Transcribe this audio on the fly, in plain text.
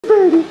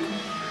birdie.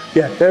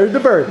 Yeah, there's the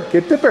birdie.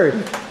 Get the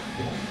birdie.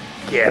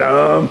 Get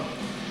him.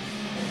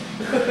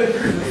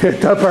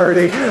 Hit the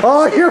birdie.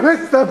 Oh, you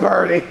missed the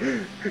birdie.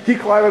 Keep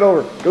climbing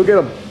over. Go get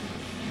him.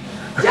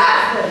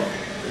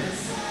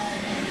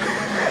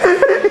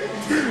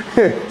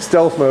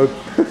 Stealth mode.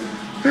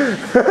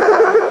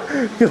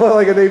 You look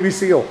like a Navy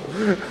SEAL.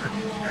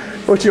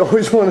 What you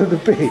always wanted to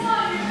be.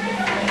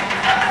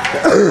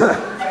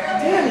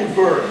 Damn you,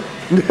 bird.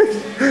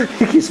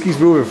 He keeps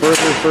moving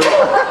further and further.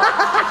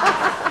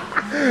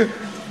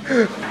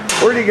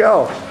 Where'd he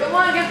go? Come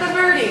on, get the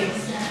birdies.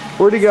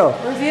 Where'd he go?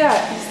 Where's he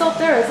at? He's still up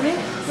there, isn't he?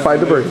 Find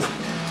the birdie.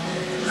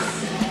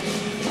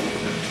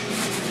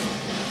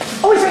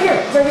 Oh, he's right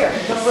here. He's right here.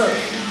 Don't move.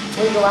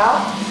 Will you go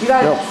out? You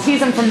gotta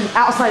tease him from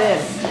outside in.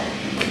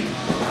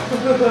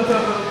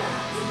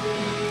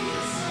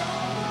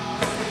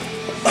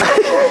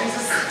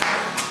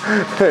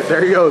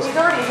 There he goes. He's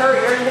already hurt.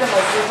 You already hit him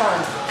like 3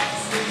 times.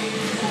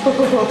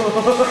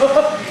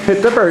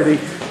 Hit the birdie.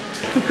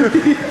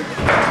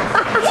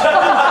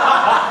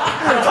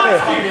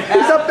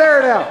 He's up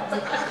there now.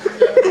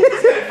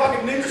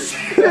 Fucking ninja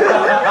shit.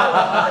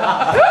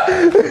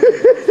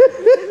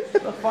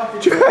 The fuck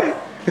did you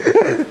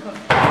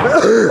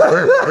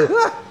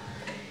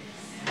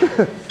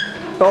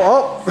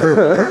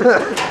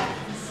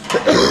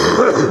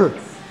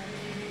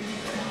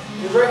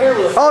He's right here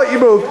with us. Oh, you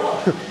moved.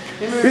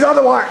 He's on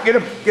the wire. Get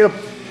him. Get him.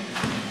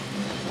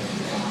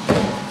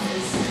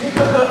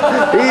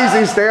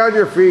 Easy. Stay on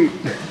your feet.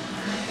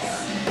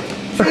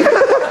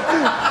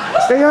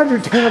 Stay on your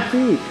damn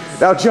feet.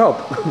 Now jump.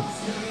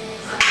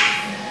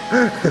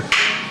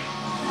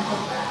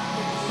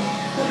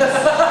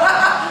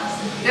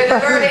 Get the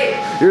birdie.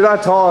 You're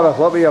not tall enough.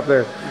 Let me up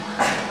there.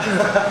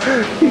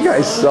 You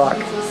guys suck.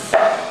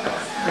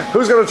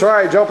 Who's gonna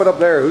try jumping up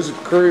there? Who's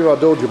Kareem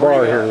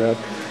Abdul-Jabbar here, man?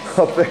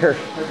 Up there.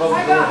 I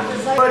got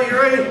this. Buddy, you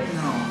ready?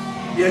 No.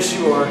 Yes,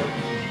 you are.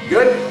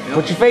 Good? Yep.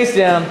 Put your face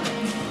down.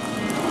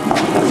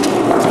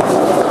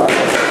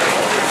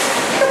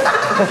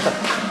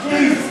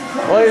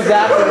 What is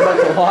happening about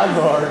the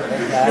lawnmower?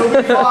 You'll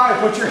be fine.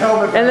 Put your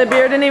helmet And the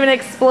beer didn't even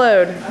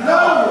explode.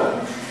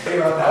 No! I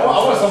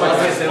want somebody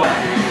to say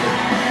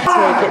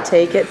Take it,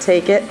 take it,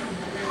 take it,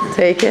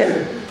 take it,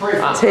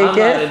 take I'm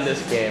it. not in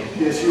this game.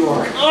 Yes, you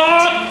are.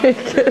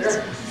 Take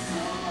it.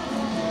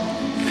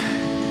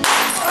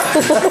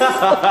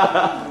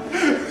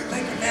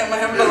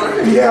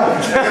 Yeah.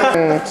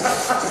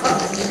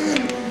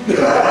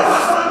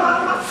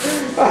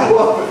 I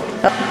love it.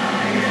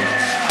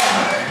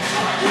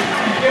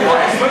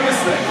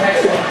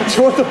 Do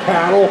you want the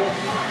paddle?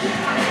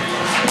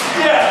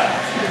 Yeah.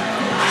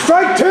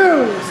 Strike 2!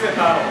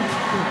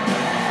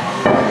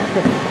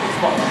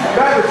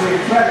 Better team,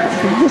 better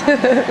team.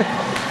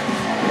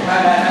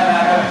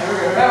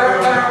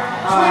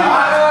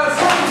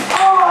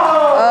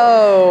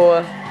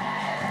 Oh.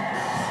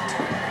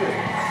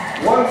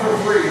 1 for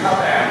 3, not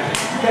bad.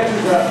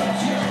 Catches up.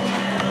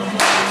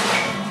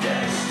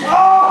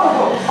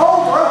 Oh!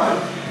 Home run!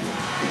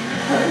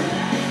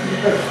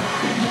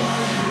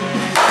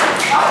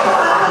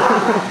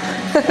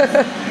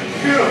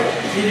 Beautiful.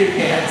 You do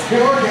cans. Two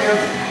more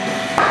cans.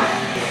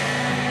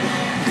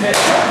 I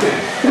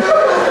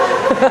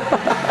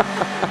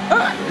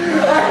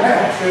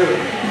had to.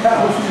 That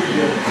was too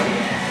good.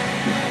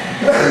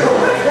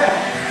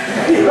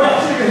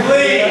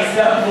 Please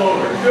step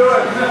forward. Do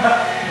it.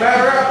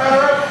 Batter up,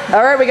 batter up.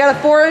 All right, we got a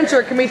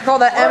 4-incher. Can we call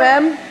that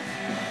MM?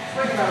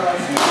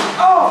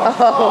 Oh!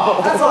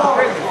 That's all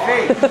right in the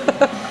face.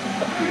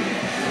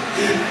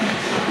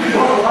 You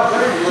know a lot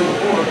better than you were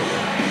before.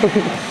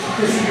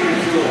 This is going to be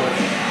too much.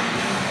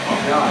 Oh,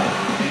 God.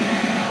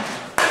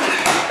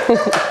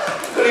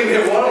 Couldn't even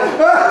hit one of them.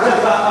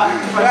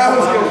 That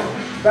was good.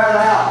 Bat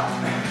out.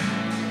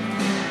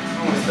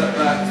 I'm going to step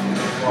back.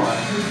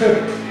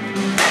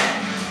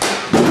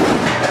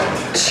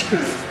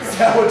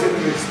 That one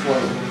didn't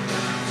explode.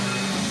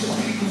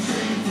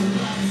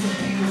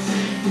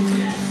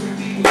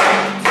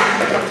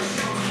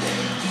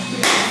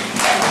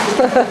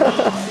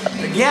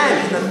 Again,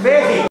 in the face.